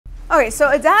Okay, so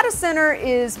a data center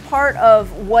is part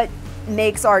of what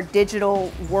makes our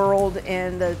digital world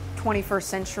in the 21st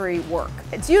century work.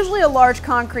 It's usually a large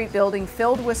concrete building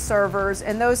filled with servers,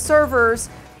 and those servers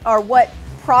are what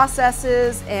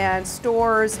processes and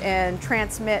stores and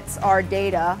transmits our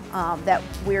data that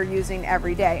we're using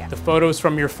every day. The photos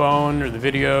from your phone or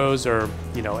the videos or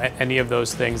any of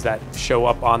those things that show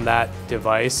up on that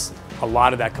device, a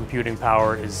lot of that computing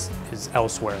power is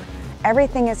elsewhere.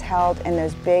 Everything is held in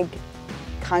those big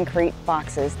concrete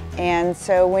boxes, and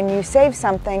so when you save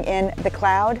something in the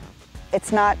cloud,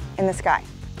 it's not in the sky.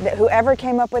 Whoever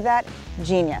came up with that,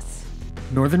 genius.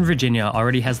 Northern Virginia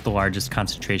already has the largest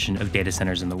concentration of data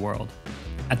centers in the world.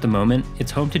 At the moment,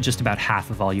 it's home to just about half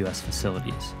of all US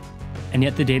facilities. And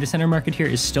yet the data center market here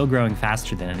is still growing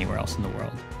faster than anywhere else in the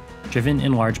world, driven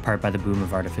in large part by the boom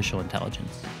of artificial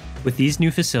intelligence. With these new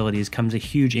facilities comes a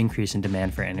huge increase in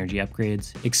demand for energy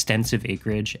upgrades, extensive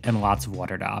acreage, and lots of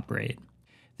water to operate.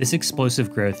 This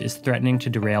explosive growth is threatening to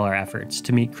derail our efforts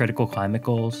to meet critical climate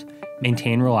goals,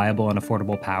 maintain reliable and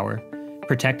affordable power,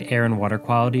 protect air and water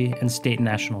quality and state and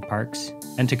national parks,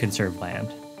 and to conserve land.